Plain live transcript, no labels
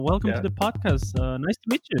Welcome to Yeah. the podcast. Nice to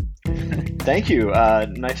meet you. Thank you.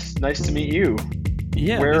 Nice to meet you.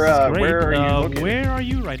 Yeah, Where this is uh great. where are you located? Where are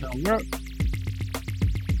you right now?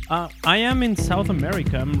 I am in South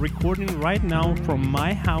America. I'm recording right now from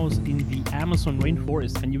my house in the Amazon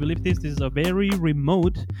rainforest. Can you believe this? This is a very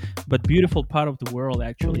remote but beautiful part of the world,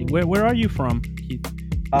 actually. Where are you from, Keith?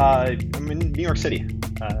 I'm in New York City.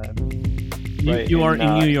 You, Right you are in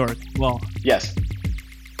in New York. Well, yes.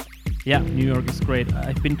 yeah, New York is great.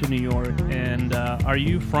 I've been to New York. And are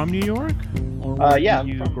you from New York? Or where Yeah,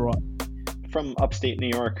 did I'm you grow up? from upstate New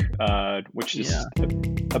York, which Yeah, is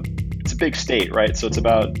it's a big state, right? So it's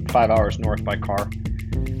about 5 hours north by car.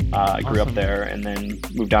 I grew up awesome. there and then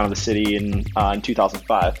moved down to the city in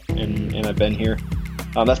 2005, and I've been here.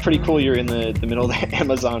 That's pretty cool. You're in the middle of the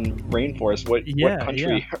Amazon rainforest. What Yeah, yeah.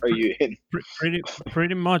 country are you in?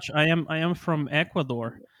 Pretty much. I am from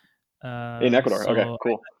Ecuador. In Ecuador. Okay, So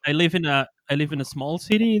cool. I live in a small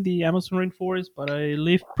city in the Amazon rainforest, but I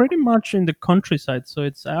live pretty much in the countryside. So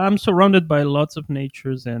I'm surrounded by lots of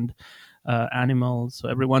natures and animals. So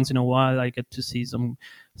every once in a while, I get to see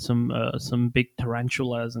some big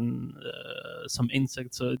tarantulas and some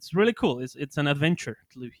insects. So it's really cool. It's an adventure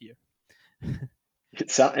to live here. It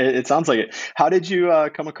sounds like it. How did you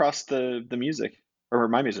come across the music or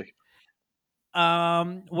my music?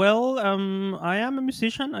 Well, I am a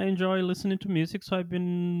musician. I enjoy listening to music, so I've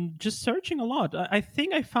been just searching a lot. I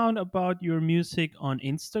think I found about your music on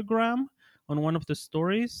Instagram on one of the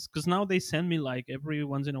stories because now they send me like every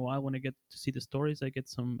once in a while when I get to see the stories, I get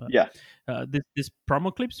some Yeah, this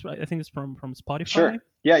promo clips. Right? I think it's from sure. Spotify.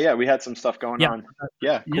 Yeah. We had some stuff going Yeah, on.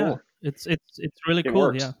 Yeah, yeah, cool. it's really It cool.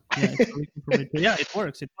 works. Yeah, yeah, it's really cool for me. Yeah, it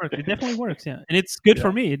works. It works. It definitely works. Yeah, and it's good for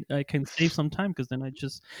Yeah. me. I can save some time because then I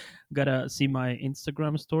just gotta see my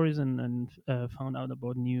Instagram stories and found out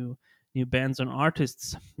about new bands and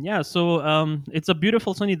artists. Yeah, so it's a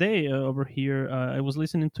beautiful sunny day over here. I was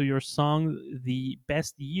listening to your song "The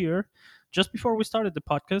Best Year" just before we started the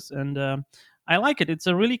podcast, and I like it. It's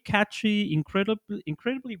a really catchy,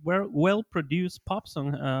 incredibly well produced pop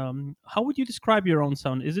song. How would you describe your own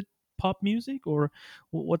sound? Is it pop music, or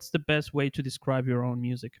what's the best way to describe your own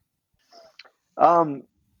music? Um,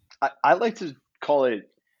 I like to call it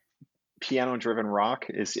piano driven rock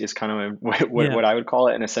is kind of Yeah, what I would call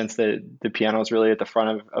it, in a sense that the piano is really at the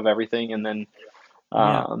front of everything, and then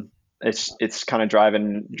yeah, um, it's kind of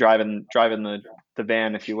driving the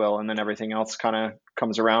van, if you will, and then everything else kind of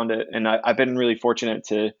comes around it. And I've been really fortunate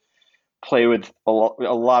to play with a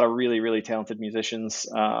lot of really talented musicians,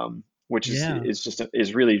 which yeah.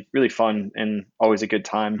 is really fun and always a good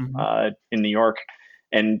time Hmm. in New York.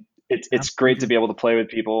 And it's great to Absolutely. be able to play with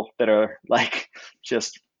people that are like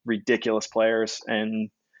just ridiculous players. And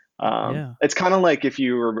Yeah, it's kind of like if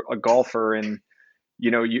you were a golfer and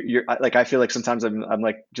you're like, I feel like sometimes I'm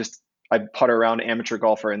like just I putter around amateur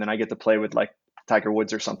golfer and then I get to play with like Tiger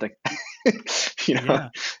Woods or something. you know, yeah,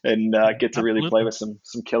 and yeah. get to really play Absolutely. with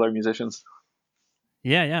some killer musicians.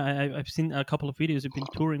 Yeah, yeah. I've seen a couple of videos. You've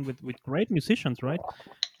been touring with great musicians, right?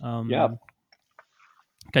 Yeah, Um,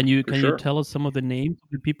 can you for can you sure. tell us some of the names of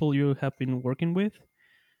the people you have been working with?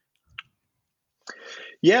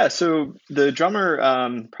 Yeah, so the drummer,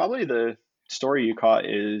 probably the story you caught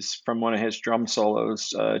is from one of his drum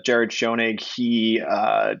solos. Jared Schoenig,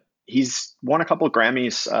 he's won a couple of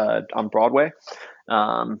Grammys on Broadway.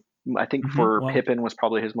 Um, I think for Wow. Pippin was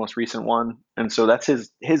probably his most recent one, and so that's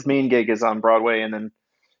his main gig is on Broadway, and then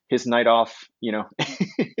his night off,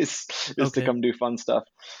 is to Okay. come do fun stuff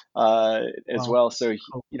as Wow. well. So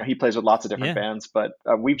Cool. he plays with lots of different Yeah. bands, but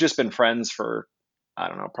we've just been friends for I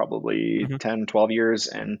don't know, probably Mhm. 10, 12 years,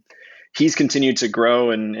 and he's continued to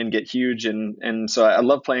grow and get huge, and so I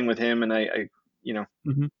love playing with him, and I you know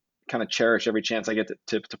Mhm. kind of cherish every chance I get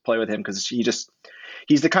to play with him because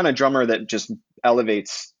he's the kind of drummer that just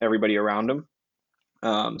elevates everybody around him.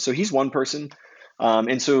 So he's one person.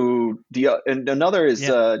 And so and another is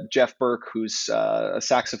Yeah. Jeff Burke, who's a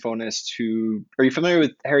saxophonist. Who are you familiar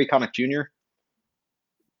with? Harry Connick Jr.,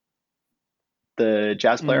 the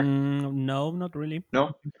jazz player? No, not really.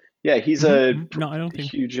 No, yeah, he's Mhm, a mhm. No, I don't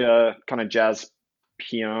think. huge kind of jazz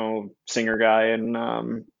piano singer guy,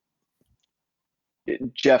 and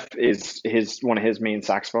Jeff is his one of his main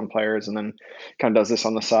saxophone players, and then kind of does this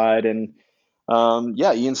on the side. And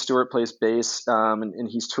yeah, Ian Stewart plays bass, and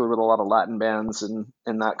he's toured with a lot of Latin bands and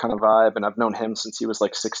that kind of vibe. And I've known him since he was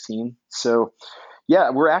like 16. So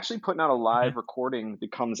yeah, we're actually putting out a Okay. live recording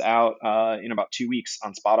that comes out in about 2 weeks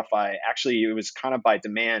on Spotify. Actually, it was kind of by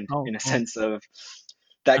demand Oh, in a cool. sense of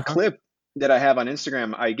that Uh-huh. clip. that I have on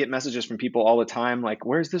Instagram, I get messages from people all the time like,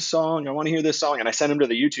 "Where's this song? I want to hear this song." And I send them to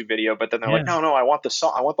the YouTube video, but then they're like, Yeah. "No, no, I want the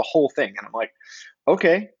song. I want the whole thing." And I'm like,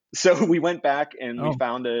 "Okay." So we went back and we Oh.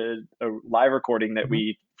 found a live recording that Hmm.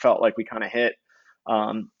 we felt like we kind of hit.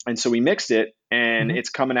 And so we mixed it, and Hmm. it's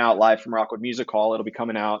coming out live from Rockwood Music Hall. It'll be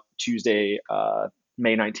coming out Tuesday,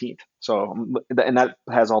 May 19th. So, and that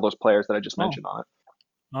has all those players that I just Oh. mentioned on it.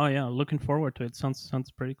 Oh yeah. Looking forward to it.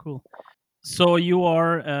 Sounds pretty cool. So you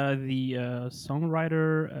are the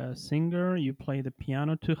songwriter, singer. You play the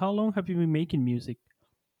piano too. How long have you been making music?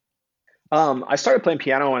 I started playing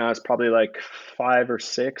piano when I was probably like 5 or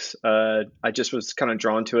 6. I just was kind of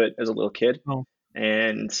drawn to it as a little kid, Oh.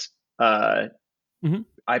 and uh, Hmm.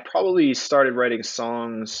 I probably started writing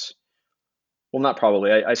songs. Well, not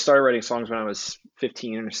probably. I started writing songs when I was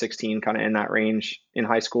 15 or 16, kind of in that range in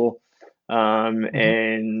high school, Hmm.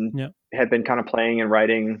 and Yeah. had been kind of playing and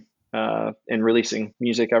writing and releasing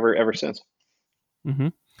music ever since. Hmm.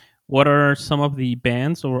 What are some of the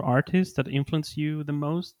bands or artists that influence you the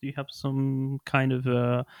most? Do you have some kind of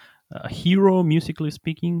a hero, musically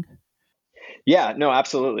speaking? Yeah, no,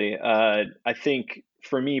 absolutely. I think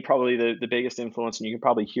for me, probably the biggest influence, and you can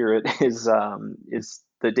probably hear it, is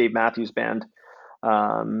the Dave Matthews Band.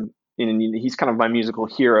 And he's kind of my musical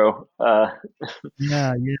hero.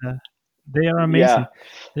 Yeah, yeah. They are amazing. Yeah,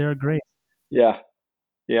 They are great. yeah,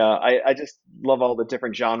 yeah. I just love all the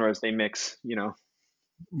different genres they mix.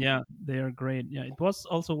 Yeah, they are great. Yeah, it was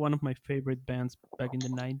also one of my favorite bands back in the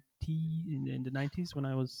 90s when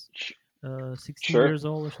I was 16 Sure. years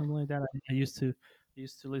old or something like that. I used to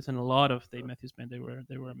listen a lot of Dave Matthews Band. They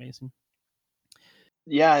were amazing.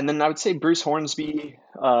 Yeah, and then I would say Bruce Hornsby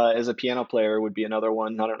as a piano player would be another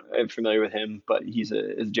one. I don't know, I'm familiar with him, but he's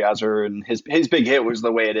a jazzer, and his big hit was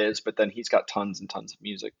The Way It Is. But then he's got tons and tons of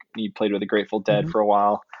music. He played with the Grateful Dead Hmm. for a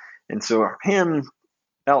while, and so him,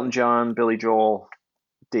 Elton John, Billy Joel,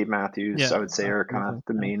 Dave Matthews, Yeah, I would say are kind of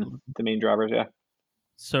absolutely, absolutely. the main drivers. Yeah,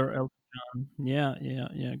 Sir Elton John. Yeah, yeah,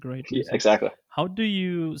 yeah. Great yeah, music. exactly. How do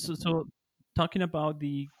you so talking about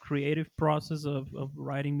the creative process of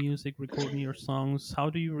writing music, recording your songs? How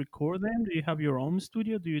do you record them? Do you have your own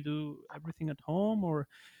studio? Do you do everything at home, or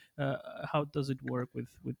how does it work with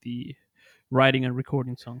the writing and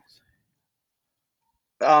recording songs?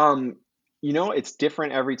 Um, it's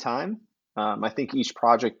different every time. I think each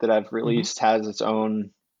project that I've Hmm. released has its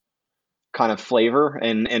own kind of flavor,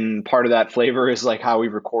 and part of that flavor is like how we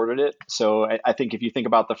recorded it. So I think if you think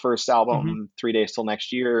about the first Hmm. album, 3 Days Till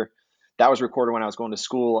Next Year, that was recorded when I was going to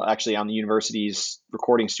school, actually on the university's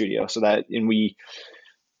recording studio. So that, and we,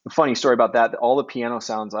 a funny story about that, all the piano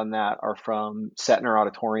sounds on that are from Setner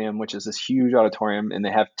Auditorium, which is this huge auditorium, and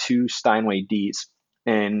they have two Steinway Ds.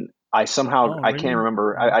 And Oh, I can't really?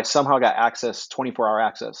 remember, Wow. I somehow got access, 24-hour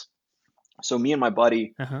access. So me and my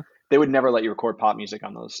buddy, Uh-huh. they would never let you record pop music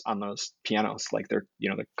on those pianos. Like they're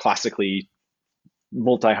classically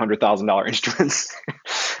multi-$100,000 instruments.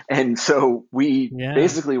 And so we Yeah.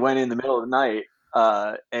 basically went in the middle of the night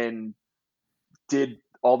and did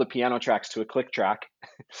all the piano tracks to a click track,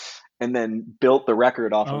 and then built the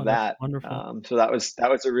record off Oh, of that's that. wonderful. So that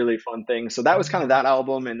was a really fun thing. So that was kind of that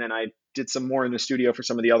album, and then I did some more in the studio for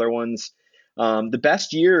some of the other ones. The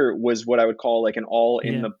best year was what I would call like an all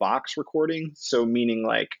in Yeah. the box recording. So meaning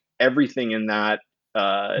like everything in that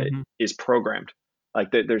Hmm. is programmed.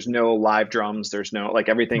 Like there's no live drums. There's no like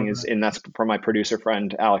everything is, Program. and that's from my producer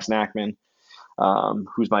friend Alex Nachman,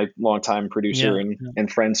 who's my longtime producer Yeah.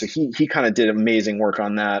 and friend. So he kind of did amazing work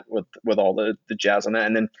on that with all the jazz on that.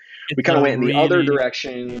 And then we It's kind of a went in the other really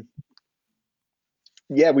direction.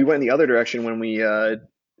 Yeah, we went in the other direction when we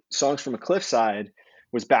Songs from a Cliffside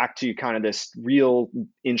was back to kind of this real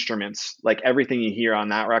instruments. Like everything you hear on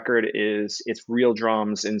that record it's real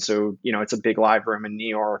drums, and so it's a big live room in New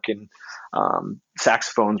York, and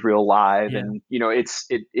saxophones real live, yeah. and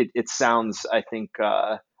it sounds. I think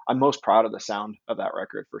I'm most proud of the sound of that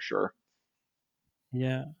record for sure.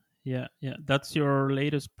 Yeah, yeah, yeah. That's your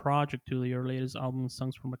latest project, too. Your latest album,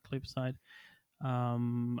 "Songs from a Cliffside." I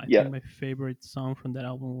Yeah, think my favorite song from that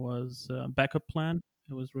album was "Backup Plan."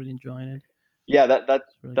 I was really enjoying it. yeah. That that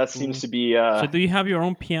It's really that seems cool. to be. So, do you have your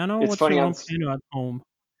own piano? It's What's funny your on own piano at home?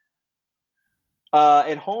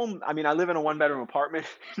 At home. I mean, I live in a one-bedroom apartment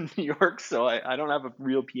in New York, so I don't have a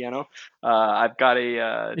real piano. Yeah. I've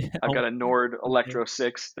Oh, got a Nord okay. Electro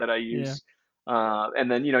 6 that I Yeah. use.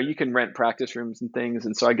 And then you can rent practice rooms and things,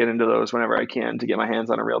 and so I get into those whenever I can to get my hands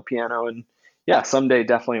on a real piano. And yeah, someday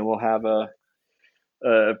definitely we'll have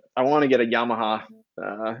I want to get a Yamaha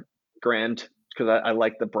uh, Grand, because I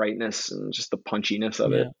like the brightness and just the punchiness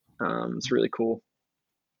of it. Yeah. It's really cool.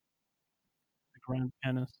 The grand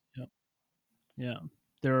pianist. Yeah. Yeah.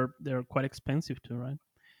 they're quite expensive too, right?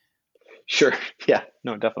 Sure. Yeah.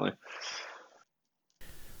 No, definitely.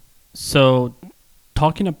 So,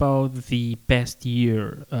 talking about the best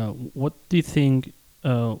year, what do you think?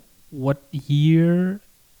 What year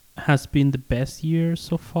has been the best year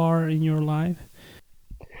so far in your life?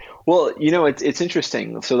 Well, it's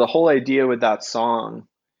interesting. So the whole idea with that song,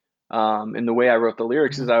 and the way I wrote the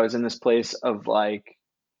lyrics is Mhm. I was in this place of like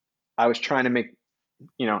I was trying to make,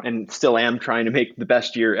 and still am trying to make the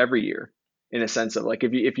best year every year, in a sense of like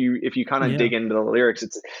if you kind of Yeah, dig into the lyrics,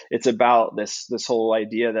 it's about this whole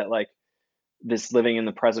idea that like this living in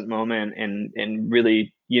the present moment, and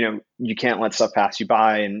really, you can't let stuff pass you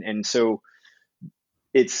by, and so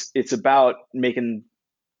it's about making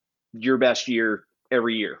your best year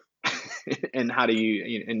every year. And how do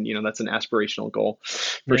and that's an aspirational goal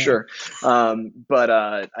for yeah, sure. But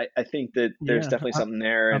I think that there's yeah, definitely something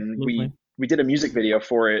there, and we absolutely. we did a music video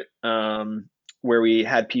for it, where we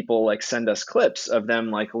had people like send us clips of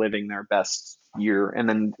them like living their best year, and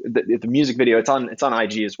then the music video, it's on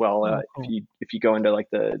IG as well. Oh, If cool. you go into like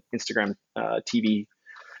the Instagram TV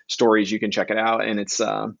stories, you can check it out, and it's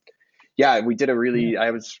yeah, we did a Yeah, really,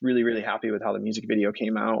 I was really, really happy with how the music video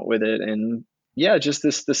came out with it. And yeah, just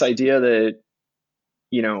this idea that,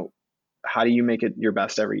 you know, how do you make it your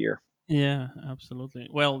best every year? yeah, absolutely.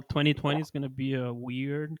 Well, 2020 is gonna be a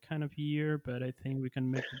weird kind of year, but I think we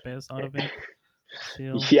can make the best out of it.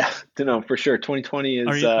 Still, Yeah, no, for sure. 2020 is,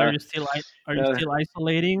 are you uh, still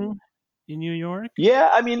isolating in New York? yeah,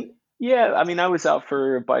 I mean, I was out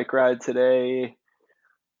for a bike ride today.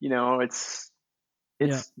 You know, Yeah.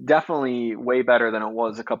 it's definitely way better than it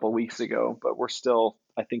was a couple of weeks ago, but we're still,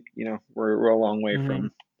 I think, we're a long way Hmm.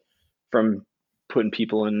 from putting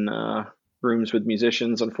people in, rooms with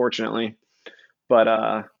musicians, unfortunately. But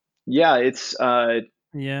yeah,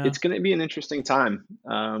 Yeah. it's going to be an interesting time,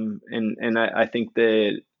 and I think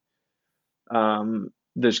that,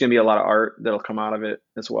 there's going to be a lot of art that'll come out of it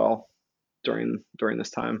as well during this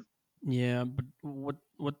time. Yeah, but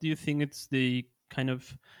what do you think it's the kind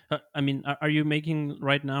of I mean, are you making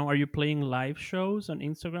right now, are you playing live shows on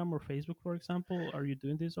Instagram or Facebook, for example? Are you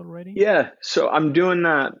doing this already? Yeah, so I'm doing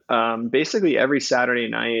that, basically every Saturday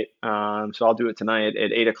night. So I'll do it tonight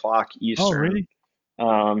at 8 o'clock Oh, Eastern. really?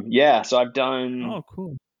 Yeah, so Oh,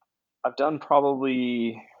 cool. I've done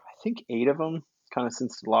probably, I think, 8 of them, kind of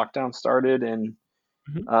since the lockdown started, and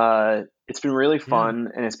Hmm. it's been really Yeah. fun,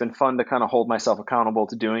 and it's been fun to kind of hold myself accountable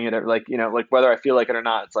to doing it. Like, like whether I feel like it or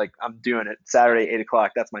not, it's like I'm doing it Saturday 8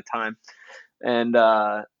 o'clock. That's my time, and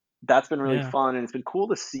that's been really Yeah. fun, and it's been cool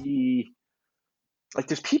to see. Like,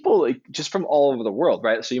 there's people like just from all over the world,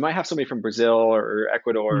 right? So you might have somebody from Brazil or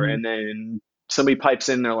Ecuador, Hmm. and then somebody pipes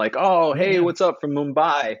in. They're like, "Oh, Yeah, hey, yeah. what's up from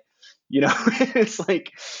Mumbai?" It's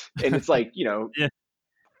like, and it's like, Yeah,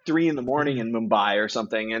 3 in the morning yeah. in Mumbai or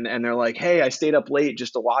something, and they're like, "Hey, I stayed up late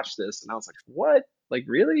just to watch this," and I was like, "What? Like,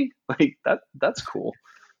 really? Like that's cool."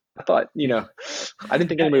 I thought, I didn't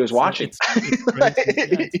think Yeah, anybody was watching. it's crazy.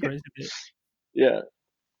 Yeah, it's crazy. Yeah,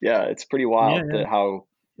 yeah, it's pretty Yeah, wild yeah. that how,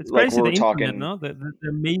 It's like, crazy, the we're internet, talking. no? The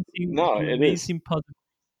amazing No, the it is. amazing pos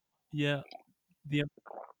yeah, the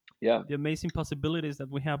Yeah, the amazing possibilities that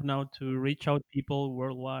we have now to reach out people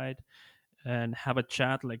worldwide and have a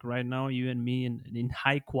chat like right now, you and me, in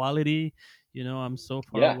high quality. I'm so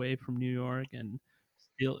far yeah, away from New York and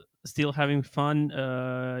still having fun.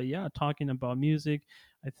 Yeah, talking about music.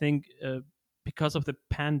 I think because of the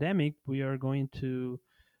pandemic, we are going to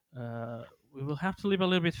we will have to live a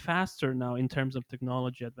little bit faster now in terms of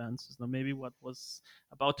technology advances. Now, maybe what was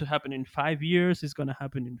about to happen in 5 years is going to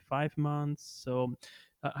happen in 5 months. So,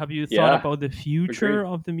 have you thought yeah. about the future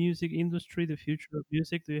Agreed. of the music industry, the future of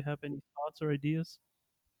music? Do you have any thoughts or ideas?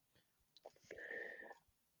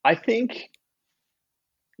 I think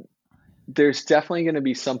there's definitely going to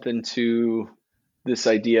be something to this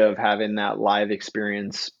idea of having that live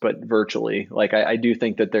experience, but virtually. Like, I do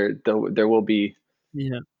think that there will be,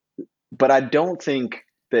 Yeah, but I don't think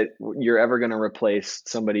that you're ever going to replace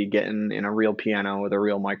somebody getting in a real piano with a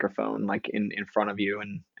real microphone, like in front of you,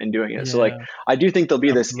 and doing it. So like, yeah, I do think there'll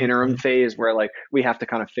be this interim absolutely. phase where like we have to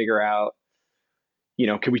kind of figure out,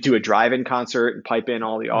 can we do a drive-in concert and pipe in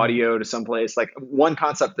all the Yeah, audio to someplace? Like, one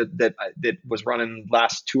concept that was running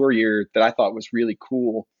last tour year that I thought was really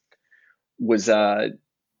cool was, yeah,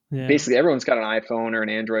 basically everyone's got an iPhone or an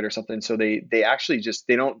Android or something, so they actually just,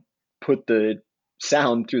 they don't put the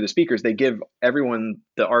sound through the speakers. They give everyone,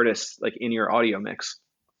 the artists, like in-ear audio mix.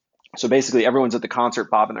 So basically, everyone's at the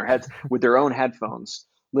concert bobbing their heads with their own headphones,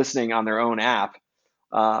 listening on their own app,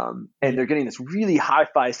 and yeah, they're getting this really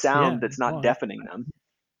hi-fi yeah. sound that's not Oh, deafening them.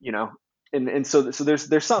 You know, and so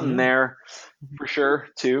there's something Yeah. there Mhm. for sure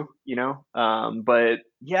too, but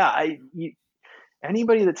yeah,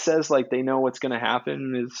 anybody that says like they know what's going to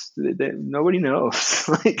happen is nobody knows.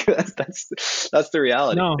 Like that's the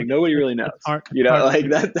reality. No, Like nobody really it's knows. hard. It's hard Like to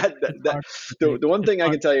that it's that hard to the predict. one It's thing I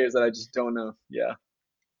hard. can tell you is that I just don't know. Yeah,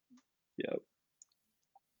 yeah,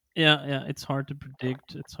 Yeah, yeah, it's hard to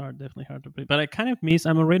predict. It's hard, definitely hard to predict. But I kind of miss.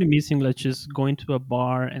 I'm already missing, like, just going to a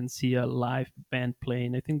bar and see a live band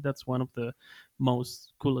playing. I think that's one of the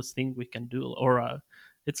most coolest thing we can do. Or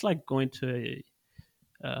it's like going to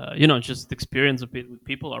a, just experience a bit with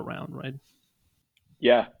people around, right?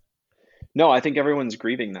 yeah. No, I think everyone's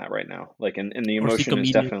grieving that right now. Like, and the Or see emotion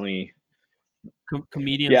is definitely,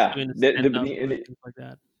 comedians yeah. doing a stand up or The things like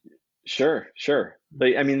that. Sure, sure.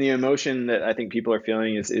 Like, I mean, the emotion that I think people are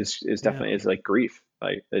feeling is Yeah, definitely is like grief.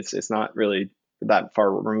 Like, it's not really that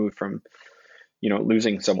far removed from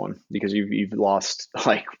losing someone because you've lost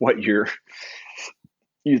like what you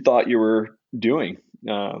thought you were doing.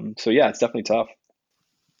 So yeah, it's definitely tough.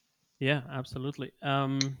 yeah, absolutely.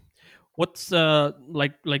 What's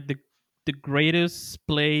like the greatest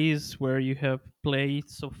place where you have played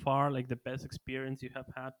so far, like the best experience you have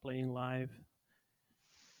had playing live?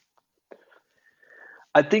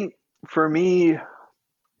 I think for me,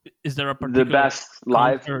 Is there a the particular best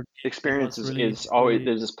live concert gig that experience was is always really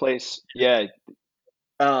there's this place. Yeah,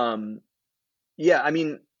 um, yeah. I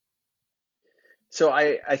mean, so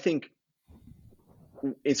I think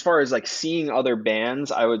as far as like seeing other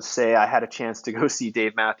bands, I would say I had a chance to go see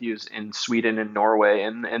Dave Matthews in Sweden and Norway,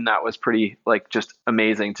 and that was pretty like just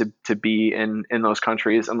amazing to be in those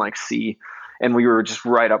countries and like see, and we were just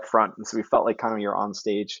right up front, and so we felt like kind of you're on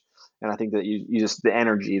stage, and I think that you just the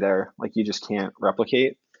energy there like you just can't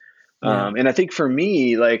replicate. yeah, And I think for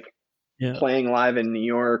me like yeah. playing live in New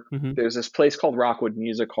York, Hmm. there's this place called Rockwood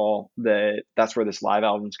Music Hall that's where this live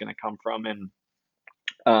album is going to come from, and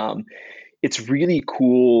um, it's really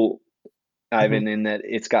cool, Hmm. Ivan, in that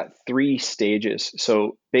it's got three stages.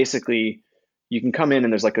 So basically, you can come in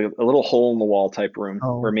and there's like a little hole in the wall type room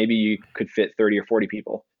where Oh, maybe you could fit 30 or 40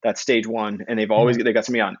 people. That's stage one, and yeah. they got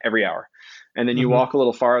somebody on every hour. And then you Hmm. walk a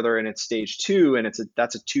little farther, and it's stage two, and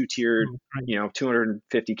that's a two-tiered, Oh, great.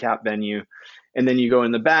 250 cap venue. And then you go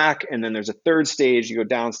in the back, and then there's a third stage. You go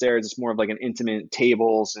downstairs. It's more of like an intimate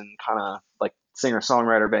tables and kind of like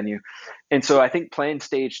singer-songwriter venue. And so I think playing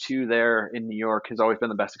stage two there in New York has always been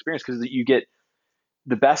the best experience because you get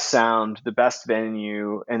the best sound, the best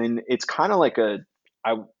venue, and then it's kind of like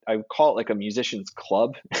I would call it like a musicians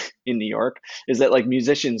club in New York. Is that like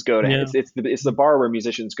musicians go to Yeah. it's the Mhm. bar where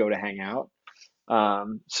musicians go to hang out.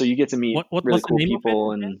 So you get to meet What really was the cool name of it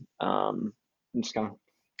people again? and just kind of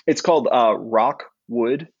it's called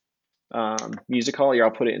Rockwood Music Hall. Here,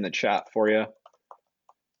 I'll put it in the chat for you.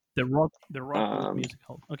 The Rockwood Um, Music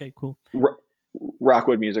Hall. Okay, cool. Ro-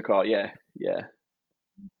 Rockwood Music Hall. Yeah, yeah.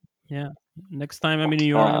 Yeah. Next time I'm in New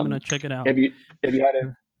York, I'm Um, gonna check it out. have you had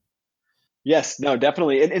a Yes, no,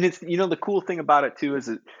 definitely. And it's the cool thing about it too is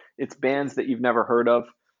it's bands that you've never heard of,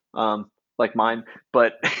 like mine,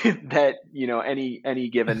 but that any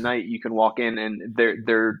given night you can walk in and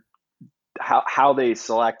they're how they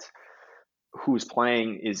select who's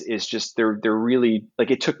playing is just they're really like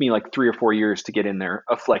it took me like 3 or 4 years to get in there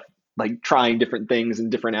of like trying different things and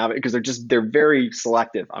different avenues because they're very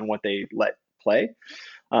selective on what they let play.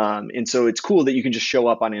 And so it's cool that you can just show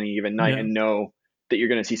up on any given night Yeah, and know that you're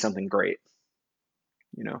going to see something great.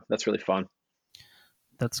 That's really fun.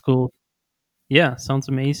 that's cool. Yeah, sounds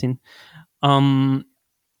amazing. Um,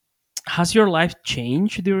 has your life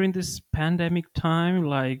changed during this pandemic time?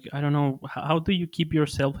 Like, I don't know, how do you keep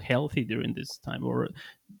yourself healthy during this time, or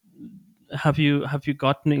have you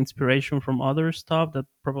gotten inspiration from other stuff that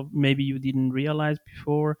probably maybe you didn't realize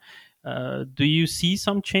before? Do you see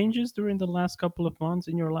some changes during the last couple of months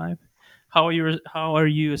in your life? How are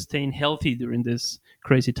you staying healthy during this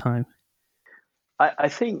crazy time? I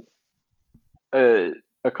think uh,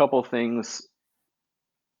 a couple things.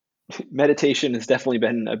 Meditation has definitely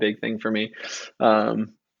been a big thing for me.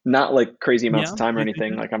 Not like crazy amounts Yeah, of time or do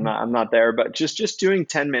anything. that. Like I'm not there, but just doing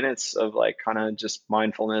 10 minutes of like kind of just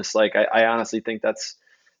mindfulness. Like I honestly think that's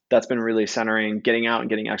been really centering. Getting out and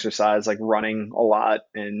getting exercise, like running a lot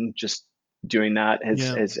and just doing that has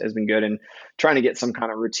Yeah, has been good. And trying to get some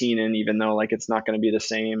kind of routine in, even though like it's not going to be the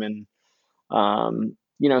same. And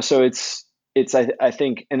so it's I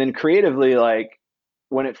think, and then creatively, like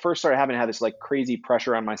when it first started happening, I had this like crazy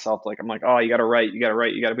pressure on myself. Like I'm like, oh, you got to write, you got to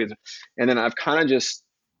write, you got to be, and then I've kind of just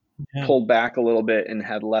yeah. pulled back a little bit and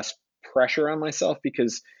had less pressure on myself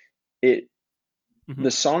because it Hmm. the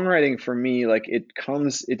songwriting for me like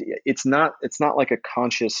it's not like a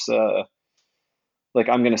conscious like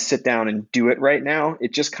I'm going to sit down and do it right now.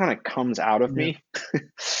 It just kind of comes out of Yeah. me,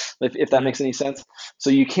 if that Yeah. makes any sense. So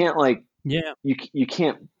you can't like Yeah. you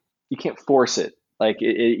can't force it. Like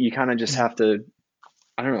you kind of just Yeah. have to,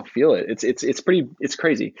 I don't know, feel it. It's pretty, it's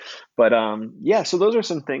crazy. But yeah, so those are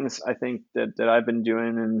some things I think that I've been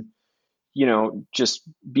doing, and just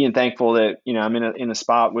being thankful that I'm in a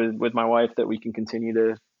spot with my wife that we can continue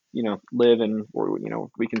to live, and or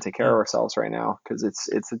we can take care Yeah. of ourselves right now, because it's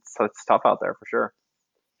tough out there for sure.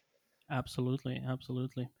 Absolutely.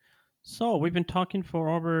 Absolutely. So we've been talking for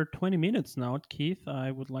over 20 minutes now, Keith.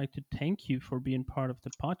 I would like to thank you for being part of the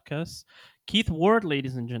podcast. Keith Ward,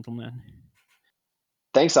 ladies and gentlemen.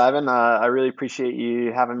 Thanks, Ivan. I really appreciate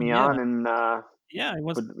you having me Yeah. on, and Yeah. It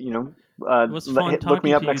was would it was fun look me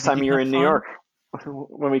talking up to you. next Did time you you're have in New fun? York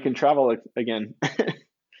when we can travel again,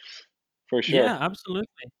 for Yeah, sure.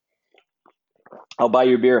 absolutely. I'll buy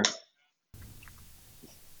you a beer.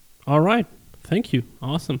 All right. Thank you.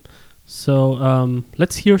 Awesome. So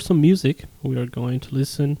let's hear some music. We are going to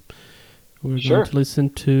listen. We're going Sure. to listen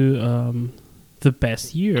to The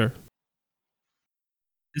Best Year.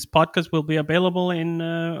 This podcast will be available in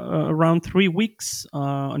around 3 weeks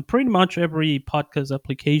on pretty much every podcast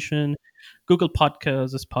application: Google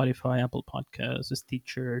Podcasts, Spotify, Apple Podcasts,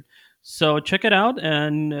 Stitcher. So check it out,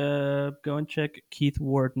 and go and check Keith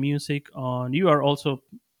Ward music on. You are also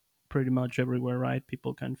pretty much everywhere, right?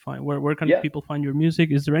 People can find where can Yeah. people find your music?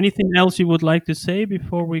 Is there anything else you would like to say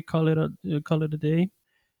before we call it a day?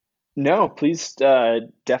 No, please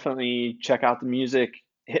definitely check out the music.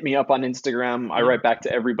 Hit me up on Instagram. I Yeah, write back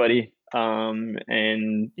to everybody.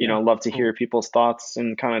 And yeah, love to cool. hear people's thoughts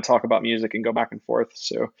and kind of talk about music and go back and forth.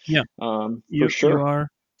 So, Yeah, for you sure. are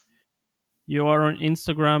on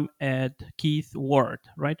Instagram at Keith Ward,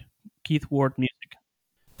 right? Keith Ward Music.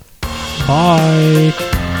 Bye.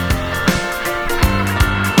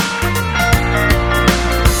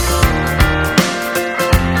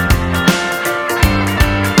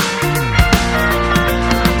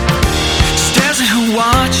 Stares at her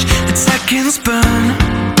watch and seconds burn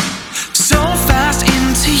so fast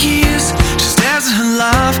into years. She stares at her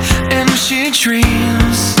life and she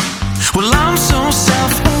dreams. Well, I'm so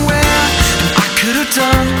self-aware, and I could have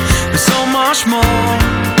done so much more.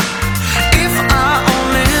 If I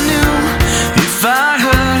only knew, if I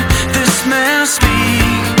heard this man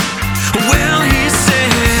speak. Well, he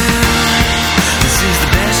said, this is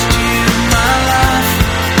the best year of my life.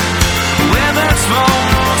 Whether it's wrong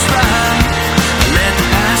or it's right, I let the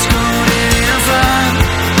past go in flight.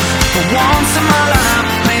 For once in my life,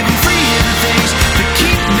 maybe free of the things that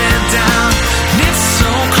keep me down. And it's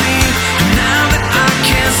so clear, and now that I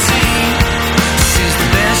can see, this is the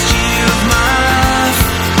best year of my life.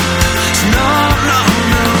 So no, no,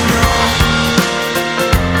 no, no.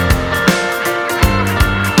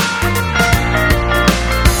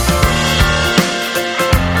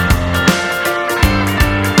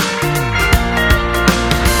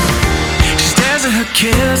 She stares at her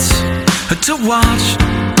kids to watch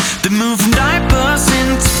them move from diapers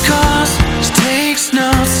into cars. She takes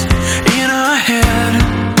notes in her head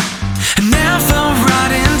and never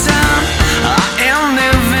writing down. I am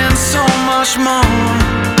living so much more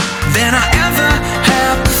than I ever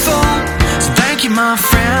had before. So thank you, my